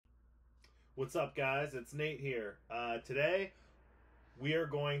What's up, guys? It's Nate here. Today, we are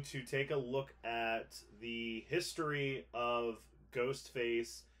going to take a look at the history of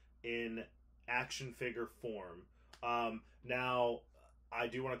Ghostface in action figure form. Now, I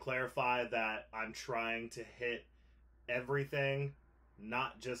do want to clarify that I'm trying to hit everything,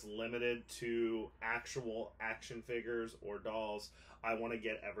 not just limited to actual action figures or dolls. I want to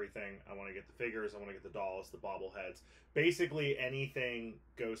get everything. I want to get the figures, I want to get the dolls, the bobbleheads, basically anything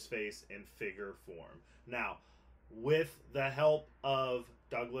Ghostface in figure form. Now, with the help of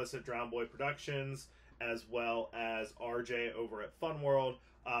Douglas at Drown Boy Productions, as well as RJ over at Fun World,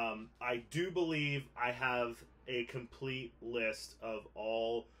 I do believe I have a complete list of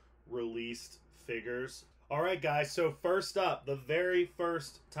all released figures. Alright guys, so first up, the very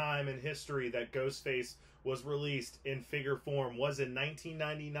first time in history that Ghostface was released in figure form was in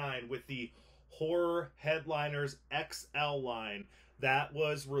 1999 with the Horror Headliners XL line. That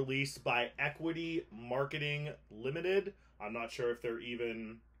was released by Equity Marketing Limited. I'm not sure if they're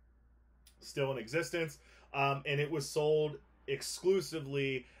even still in existence. And it was sold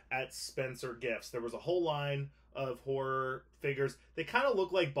exclusively at Spencer Gifts. There was a whole line of horror figures. They kind of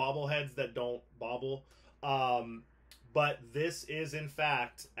look like bobbleheads that don't bobble. But this is, in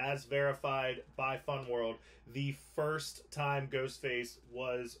fact, as verified by Fun World, the first time Ghostface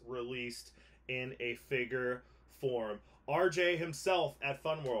was released in a figure form. RJ himself at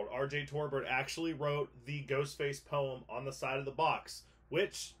Fun World, RJ Torbert, actually wrote the Ghostface poem on the side of the box,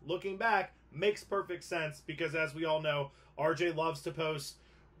 which, looking back, makes perfect sense because, as we all know, RJ loves to post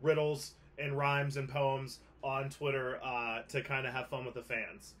riddles and rhymes and poems on Twitter to kind of have fun with the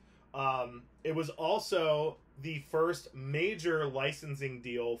fans. It was also the first major licensing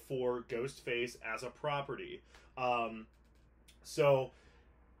deal for Ghostface as a property. So,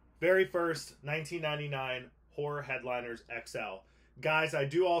 very first, 1999, Horror Headliners XL. Guys, I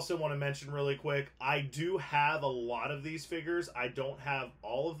do also want to mention really quick, I do have a lot of these figures. I don't have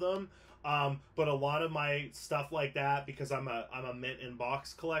all of them, but a lot of my stuff like that, because I'm a mint in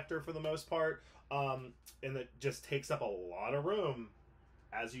box collector for the most part, and it just takes up a lot of room,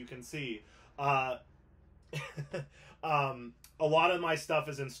 as you can see. A lot of my stuff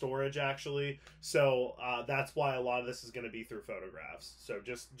is in storage, actually, so that's why a lot of this is going to be through photographs. So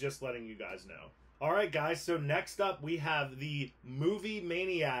just letting you guys know. All right, guys, so next up we have the Movie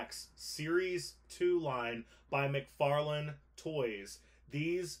Maniacs Series 2 line by McFarlane Toys.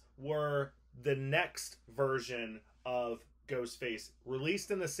 These were the next version of Ghostface, released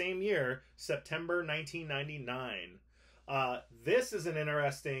in the same year, September 1999. This is an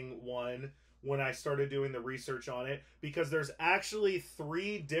interesting one when I started doing the research on it, because there's actually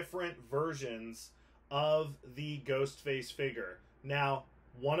 3 different versions of the Ghostface figure. Now,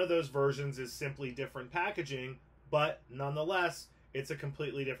 one of those versions is simply different packaging, but nonetheless, it's a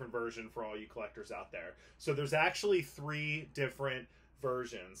completely different version for all you collectors out there. So there's actually 3 different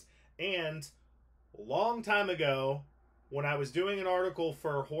versions. And a long time ago, when I was doing an article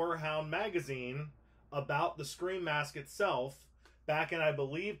for Horror Hound magazine about the Scream mask itself, back in, I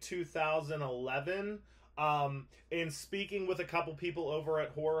believe, 2011, in speaking with a couple people over at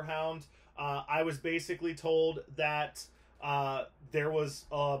Horror Hound, I was basically told that there was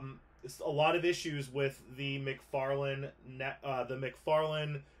a lot of issues with the McFarlane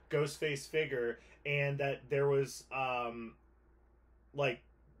Ghostface figure, and that there was like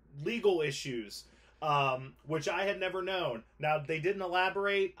legal issues, which I had never known. Now, they didn't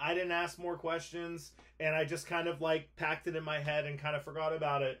elaborate. I didn't ask more questions, and I just kind of like packed it in my head and kind of forgot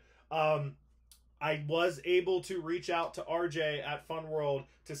about it. I was able to reach out to RJ at Fun World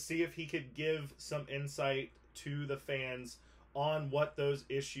to see if he could give some insight to the fans on what those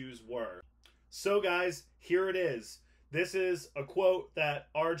issues were. So guys, here it is. This is a quote that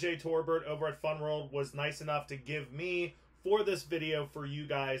RJ Torbert over at Fun World was nice enough to give me for this video for you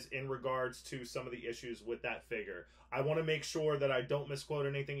guys in regards to some of the issues with that figure. I want to make sure that I don't misquote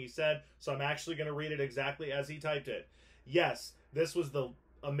anything he said, so I'm actually going to read it exactly as he typed it. Yes, this was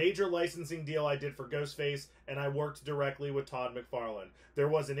a major licensing deal I did for Ghostface, and I worked directly with Todd McFarlane. There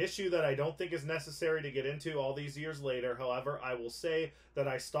was an issue that I don't think is necessary to get into all these years later. However, I will say that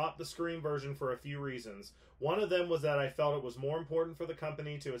I stopped the Scream version for a few reasons. One of them was that I felt it was more important for the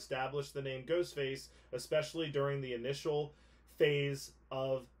company to establish the name Ghostface, especially during the initial phase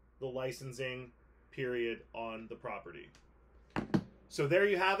of the licensing period on the property. So there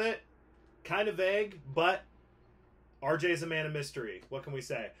you have it. Kind of vague, but RJ's a man of mystery. What can we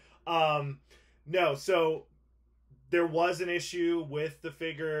say? No, so there was an issue with the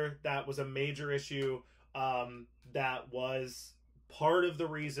figure that was a major issue, that was part of the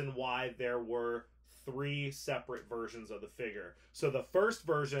reason why there were 3 separate versions of the figure. So the first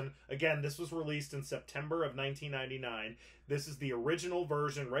version, again, this was released in September of 1999. This is the original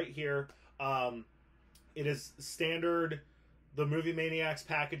version right here. It is standard, the Movie Maniacs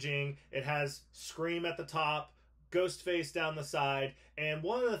packaging. It has Scream at the top, Ghostface down the side, and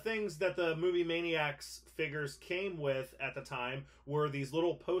one of the things that the Movie Maniacs figures came with at the time were these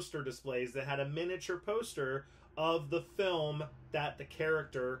little poster displays that had a miniature poster of the film that the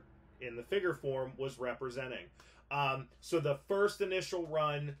character in the figure form was representing. So the first initial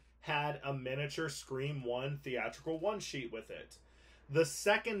run had a miniature Scream 1 theatrical one sheet with it. The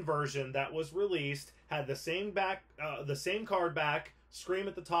second version that was released had the same card back, Scream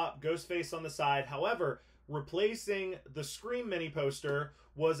at the top, Ghostface on the side. However, replacing the Scream mini poster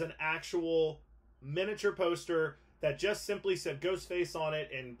was an actual miniature poster that just simply said Ghostface on it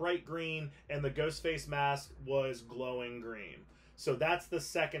in bright green, and the Ghostface mask was glowing green. So that's the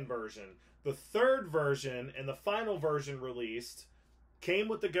second version. The third version and the final version released came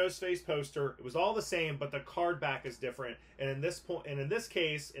with the Ghostface poster. It was all the same, but the card back is different. And in this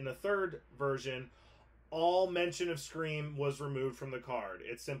case, in the third version, all mention of Scream was removed from the card.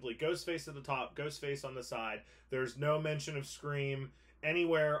 It's simply Ghostface at the top, Ghostface on the side. There's no mention of Scream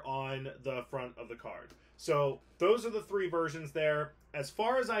anywhere on the front of the card. So those are the 3 versions there. As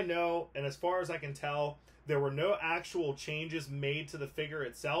far as I know, and as far as I can tell, there were no actual changes made to the figure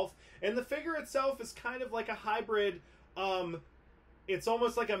itself. And the figure itself is kind of like a hybrid. It's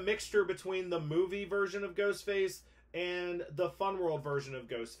almost like a mixture between the movie version of Ghostface and the Fun World version of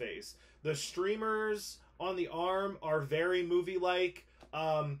Ghostface. The streamers on the arm are very movie-like,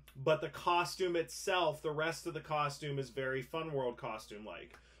 but the costume itself, the rest of the costume, is very Fun World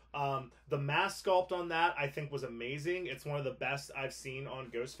costume-like. The mask sculpt on that, I think, was amazing. It's one of the best I've seen on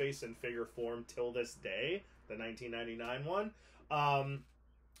Ghostface in figure form till this day, the 1999 one.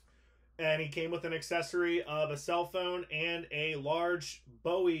 And he came with an accessory of a cell phone and a large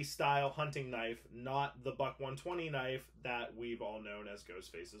Bowie-style hunting knife, not the Buck 120 knife that we've all known as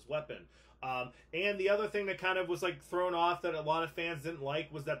Ghostface's weapon. And the other thing that kind of was like thrown off that a lot of fans didn't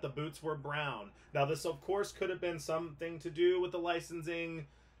like was that the boots were brown. Now, this, of course, could have been something to do with the licensing.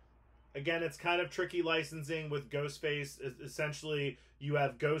 Again, it's kind of tricky licensing with Ghostface. Essentially, you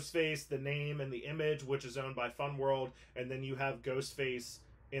have Ghostface, the name and the image, which is owned by Fun World, and then you have Ghostface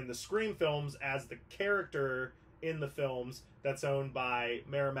in the Scream films as the character in the films that's owned by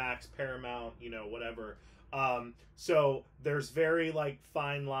Miramax, Paramount, you know, whatever. So there's very, like,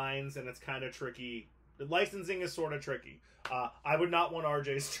 fine lines, and it's kind of tricky. The licensing is sort of tricky. I would not want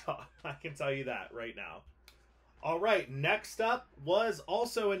RJ's job. I can tell you that right now. All right, next up was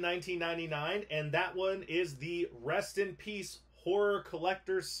also in 1999, and that one is the Rest in Peace Horror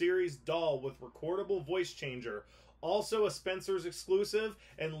Collector's Series doll with recordable voice changer. Also a Spencer's exclusive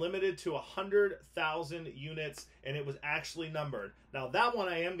and limited to 100,000 units, and it was actually numbered. Now that one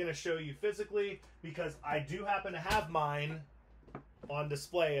I am going to show you physically because I do happen to have mine on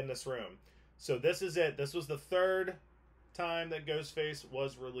display in this room. So this is it. This was the third time that Ghostface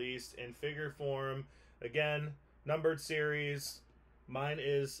was released in figure form. Again, numbered series. Mine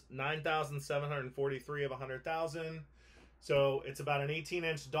is 9,743 of 100,000. So it's about an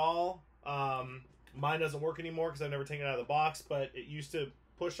 18-inch doll. Mine doesn't work anymore because I've never taken it out of the box, but it used to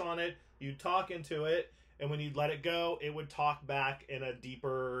push on it, you'd talk into it, and when you'd let it go, it would talk back in a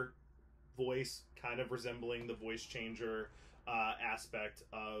deeper voice, kind of resembling the voice changer aspect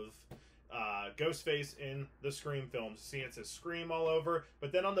of Ghostface in the Scream films. See, it says Scream all over,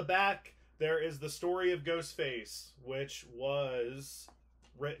 but then on the back, there is the story of Ghostface, which was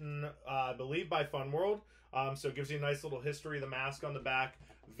written, I believe, by Fun World. So it gives you a nice little history of the mask on the back.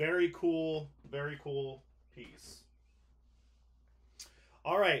 Very cool piece.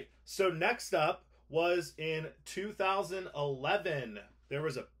 All right, so next up was in 2011. There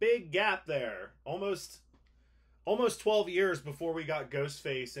was a big gap there, almost 12 years before we got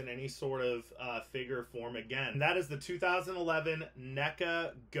Ghostface in any sort of figure form again. And that is the 2011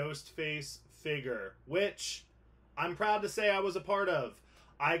 NECA Ghostface figure, which I'm proud to say I was a part of.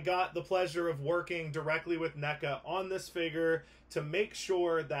 I got the pleasure of working directly with NECA on this figure to make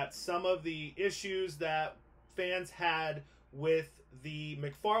sure that some of the issues that fans had with the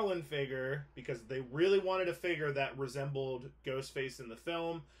McFarlane figure, because they really wanted a figure that resembled Ghostface in the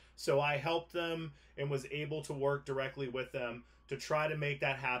film, so I helped them and was able to work directly with them to try to make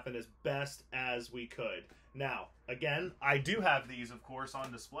that happen as best as we could. Now, again, I do have these, of course,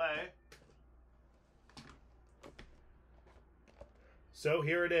 on display. So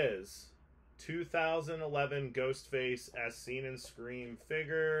here it is, 2011 Ghostface as seen in Scream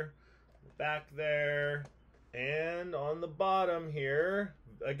figure, back there, and on the bottom here,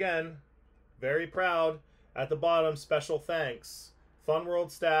 again, very proud. At the bottom, special thanks. Fun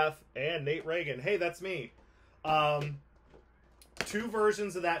World staff and Nate Reagan. Hey, that's me. Two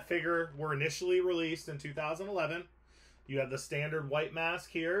versions of that figure were initially released in 2011. You have the standard white mask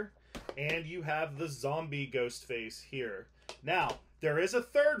here, and you have the zombie Ghostface here. Now, there is a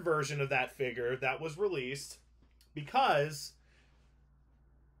third version of that figure that was released because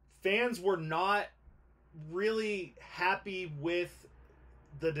fans were not really happy with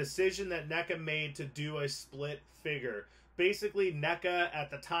the decision that NECA made to do a split figure. Basically, NECA, at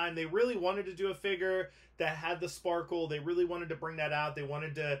the time, they really wanted to do a figure that had the sparkle. They really wanted to bring that out. They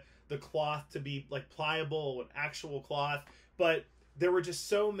wanted the cloth to be like pliable and actual cloth. But there were just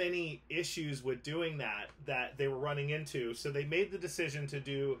so many issues with doing that they were running into. So they made the decision to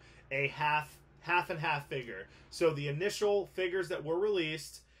do a half and half figure. So the initial figures that were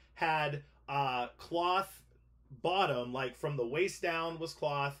released had cloth bottom, like from the waist down was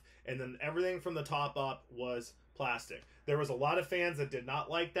cloth, and then everything from the top up was plastic. There was a lot of fans that did not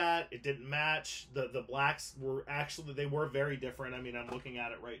like that. It didn't match. The blacks were actually, they were very different. I mean, I'm looking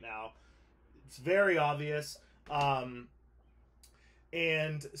at it right now. It's very obvious. And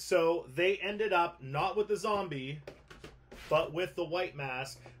so they ended up, not with the zombie, but with the white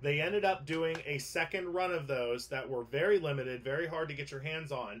mask. They ended up doing a second run of those that were very limited, very hard to get your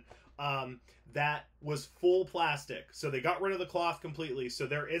hands on. That was full plastic. So they got rid of the cloth completely. So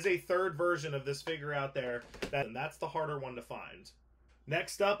there is a third version of this figure out there, and that's the harder one to find.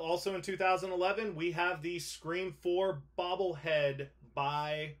 Next up, also in 2011, we have the Scream 4 bobblehead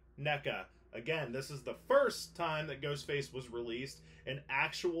by NECA. Again, this is the first time that Ghostface was released in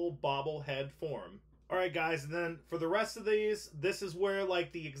actual bobblehead form. Alright guys, and then for the rest of these, this is where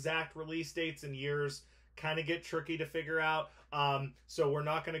like the exact release dates and years kind of get tricky to figure out. So we're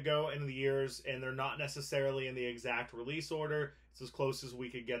not going to go into the years, and they're not necessarily in the exact release order. It's as close as we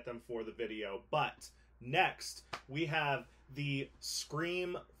could get them for the video. But next, we have the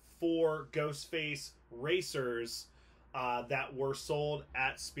Scream 4 Ghostface racers that were sold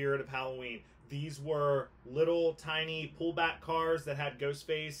at Spirit of Halloween. These were little tiny pullback cars that had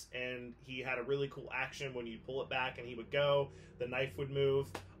Ghostface, and he had a really cool action when you pull it back and he would go, the knife would move.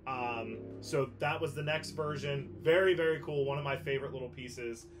 So that was the next version. Very, very cool. One of my favorite little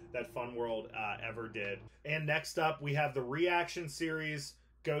pieces that Fun World ever did. And next up, we have the Reaction Series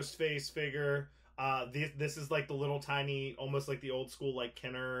Ghostface figure. This is like the little tiny, almost like the old school, like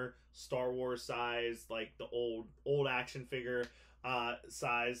Kenner Star Wars size, like the old action figure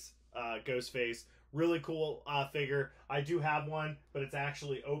size Ghostface. Really cool figure. I do have one, but it's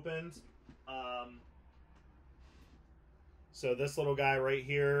actually opened. So this little guy right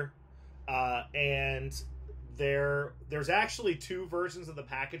here, and there's actually two versions of the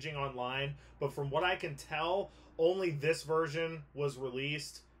packaging online, but from what I can tell, only this version was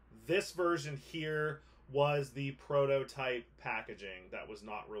released. This version here was the prototype packaging that was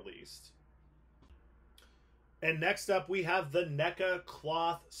not released. And next up, we have the NECA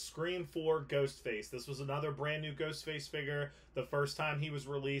Cloth Scream 4 Ghostface. This was another brand new Ghostface figure. The first time he was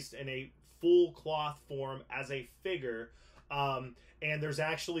released in a full cloth form as a figure. And there's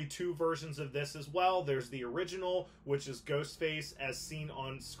actually two versions of this as well. There's the original, which is Ghostface as seen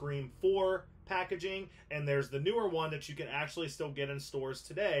on Scream 4 packaging, and there's the newer one that you can actually still get in stores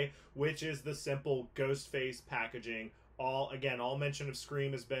today, which is the simple Ghostface packaging. All mention of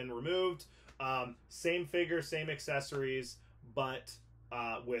Scream has been removed. Same figure, same accessories, but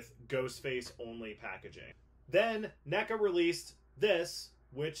with Ghostface only packaging. Then NECA released this,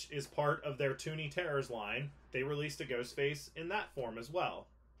 which is part of their Toonie Terrors line. They released a Ghostface in that form as well.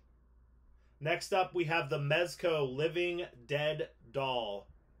 Next up, we have the Mezco Living Dead Doll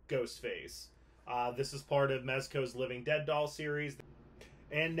Ghostface. This is part of Mezco's Living Dead Doll series.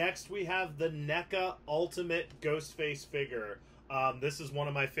 And next, we have the NECA Ultimate Ghostface figure. This is one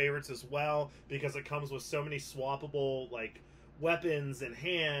of my favorites as well, because it comes with so many swappable like weapons and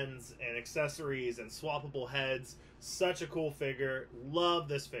hands and accessories and swappable heads. Such a cool figure. Love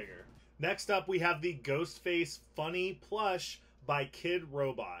this figure. Next up, we have the Ghostface Funny Plush by Kid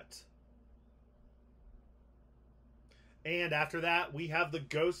Robot. And after that, we have the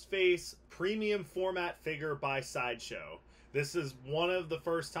Ghostface Premium Format figure by Sideshow. This is one of the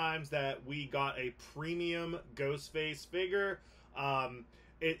first times that we got a premium Ghostface figure.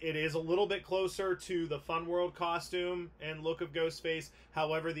 It is a little bit closer to the Fun World costume and look of Ghostface.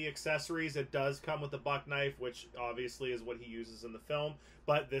 However, the accessories, it does come with the buck knife, which obviously is what he uses in the film.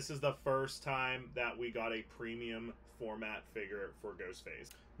 But this is the first time that we got a premium format figure for Ghostface.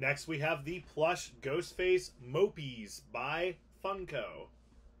 Next, we have the plush Ghostface Mopies by Funko.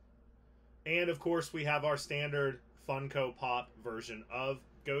 And, of course, we have our standard Funko Pop version of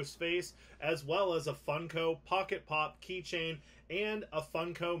Ghostface, as well as a Funko Pocket Pop keychain and a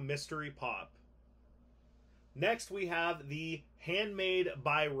Funko Mystery Pop. Next, we have the Handmade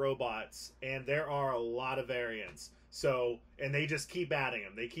by Robots, and there are a lot of variants. So, and they just keep adding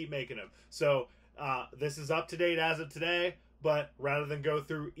them. They keep making them. So, this is up to date as of today, but rather than go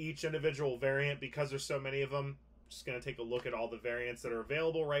through each individual variant, because there's so many of them, I'm just going to take a look at all the variants that are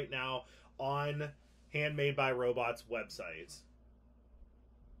available right now on Handmade by Robots website.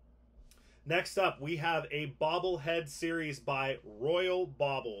 Next up, we have a bobblehead series by Royal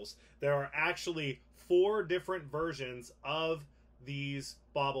Baubles. There are actually 4 different versions of these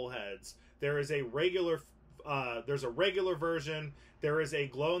bobbleheads. There is a regular version, there is a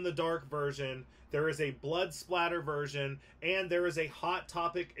glow-in-the-dark version, there is a blood splatter version, and there is a Hot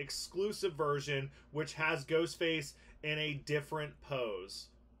Topic exclusive version which has Ghostface in a different pose.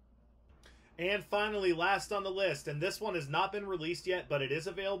 And finally, last on the list, and this one has not been released yet, but it is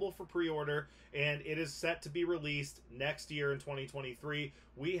available for pre-order, and it is set to be released next year in 2023.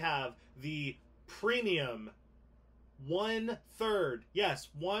 We have the premium 1/3, yes,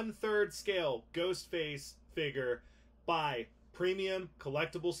 1/3 scale Ghostface figure by Premium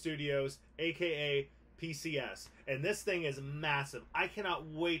Collectible Studios, aka PCS. And this thing is massive. I cannot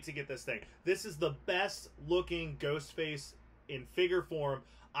wait to get this thing. This is the best looking Ghostface in figure form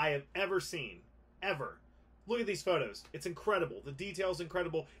I have ever seen. Ever. Look at these photos. It's incredible. The detail's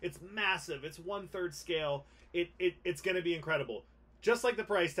incredible. It's massive. It's 1/3 scale. It's going to be incredible. Just like the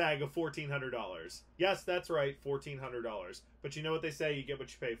price tag of $1,400. Yes, that's right, $1,400. But you know what they say, you get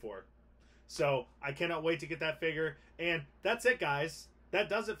what you pay for. So, I cannot wait to get that figure. And that's it, guys. That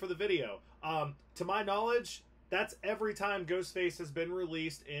does it for the video. To my knowledge, that's every time Ghostface has been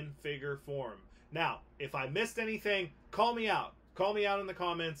released in figure form. Now, if I missed anything, call me out. Call me out in the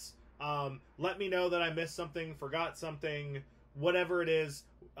comments. Let me know that I missed something, forgot something, whatever it is.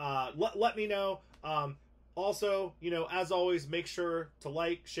 Let me know. Also, you know, as always, make sure to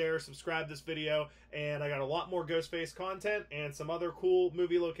like, share, subscribe this video, and I got a lot more Ghostface content and some other cool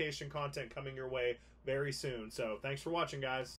movie location content coming your way very soon. So, thanks for watching, guys.